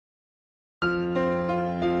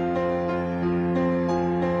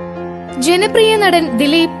ജനപ്രിയ നടൻ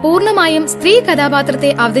ദിലീപ് പൂർണ്ണമായും സ്ത്രീ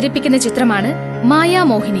കഥാപാത്രത്തെ അവതരിപ്പിക്കുന്ന ചിത്രമാണ്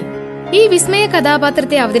മായാമോഹിനി. ഈ വിസ്മയ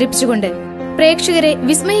കഥാപാത്രത്തെ അവതരിപ്പിച്ചുകൊണ്ട് പ്രേക്ഷകരെ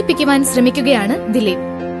വിസ്മയിപ്പിക്കുവാൻ ശ്രമിക്കുകയാണ് ദിലീപ്.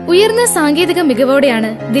 ഉയർന്ന സാങ്കേതിക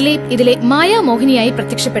മികവോടെയാണ് ദിലീപ് ഇതിലെ മായാമോഹിനിയായി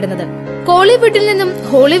പ്രത്യക്ഷപ്പെടുന്നത്. കോളിവുഡിൽ നിന്നും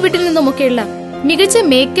ഹോളിവുഡിൽ നിന്നുമൊക്കെയുള്ള മികച്ച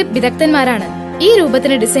മേക്കപ്പ് വിദഗ്ധന്മാരാണ് ഈ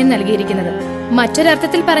രൂപത്തിന് ഡിസൈൻ നൽകിയിരിക്കുന്നത്.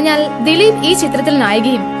 മറ്റൊരർത്ഥത്തിൽ പറഞ്ഞാൽ ദിലീപ് ഈ ചിത്രത്തിൽ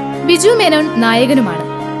നായികയും ബിജു മേനോൻ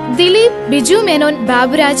നായകനുമാണ്. ദിലീപ്, ബിജു മേനോൻ,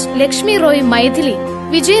 ബാബുരാജ്, ലക്ഷ്മി റോയ്, മൈഥിലി,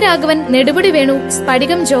 വിജയരാഘവൻ, നെടുമുടി വേണു,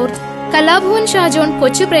 സ്ഫടികം ജോർജ്, കലാഭവൻ ഷാജോൺ,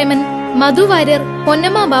 കൊച്ചു പ്രേമൻ, മധു വാര്യർ,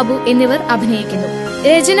 പൊന്നമ്മ ബാബു എന്നിവർ അഭിനയിക്കുന്നു.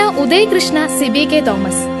 രചന ഉദയ് കൃഷ്ണ, സിബി കെ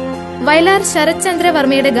തോമസ്. വയലാർ ശരത് ചന്ദ്ര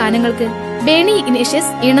വർമ്മയുടെ ഗാനങ്ങൾക്ക് ബേണി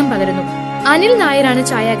ഇഗ്നേഷ്യസ് ഈണം പകരുന്നു. അനിൽ നായരാണ്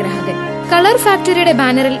ഛായാഗ്രാഹകൻ. കളർ ഫാക്ടറിയുടെ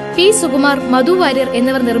ബാനറിൽ പി സുകുമാർ, മധു വാര്യർ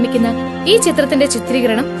എന്നിവർ നിർമ്മിക്കുന്ന ഈ ചിത്രത്തിന്റെ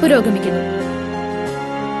ചിത്രീകരണം പുരോഗമിക്കുന്നു.